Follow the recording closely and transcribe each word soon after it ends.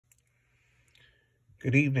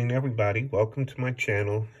Good evening, everybody. Welcome to my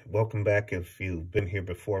channel. Welcome back if you've been here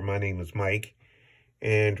before. My name is Mike,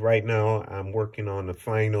 and right now I'm working on the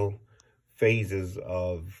final phases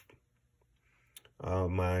of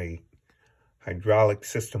my hydraulic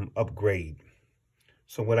system upgrade.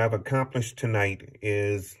 So what I've accomplished tonight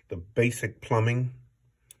is the basic plumbing.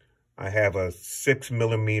 I have a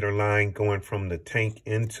 6mm line going from the tank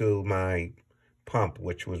into my pump,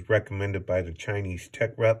 which was recommended by the Chinese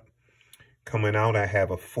tech rep. Coming out, I have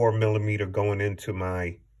a 4mm going into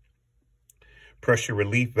my pressure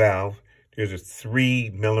relief valve. There's a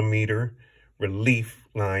 3mm relief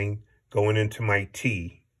line going into my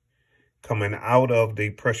T. Coming out of the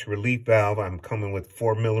pressure relief valve, I'm coming with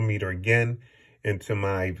 4mm again into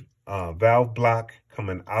my valve block.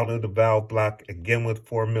 Coming out of the valve block again with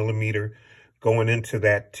 4mm, going into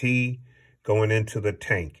that T, going into the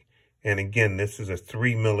tank. And again, this is a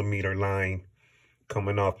 3mm line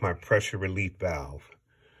coming off my pressure relief valve.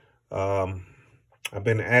 I've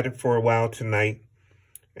been at it for a while tonight,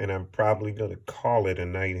 and I'm probably going to call it a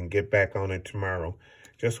night and get back on it tomorrow.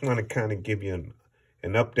 Just want to kind of give you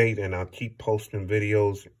an update, and I'll keep posting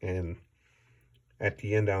videos, and at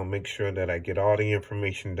the end I'll make sure that I get all the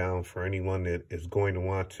information down for anyone that is going to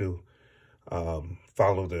want to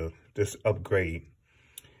follow this upgrade.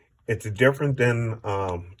 It's different than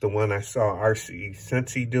the one I saw RC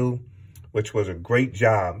Sensi do, which was a great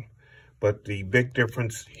job. But the big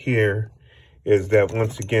difference here is that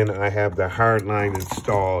once again, I have the hard line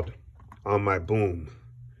installed on my boom.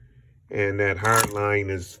 And that hard line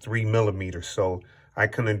is 3mm, so I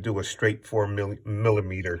couldn't do a straight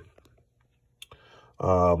 4mm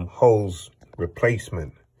hose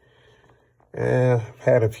replacement. I've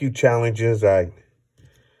had a few challenges. I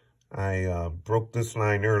broke this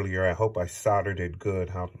line earlier. I hope I soldered it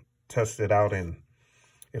good. I'll test it out, and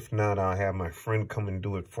if not, I'll have my friend come and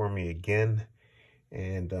do it for me again.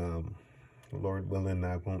 And Lord willing,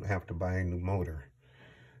 I won't have to buy a new motor.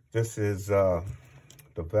 This is the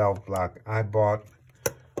valve block I bought.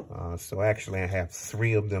 So actually, I have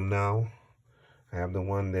 3 of them now. I have the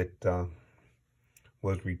one that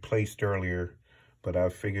was replaced earlier, but I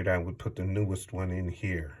figured I would put the newest one in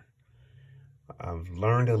here. I've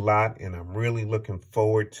learned a lot, and I'm really looking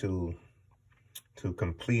forward to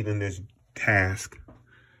completing this task.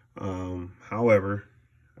 However,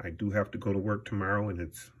 I do have to go to work tomorrow, and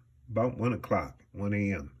it's about 1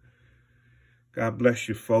 a.m. God bless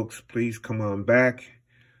you, folks. Please come on back.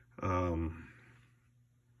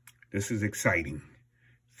 This is exciting.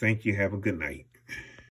 Thank you. Have a good night.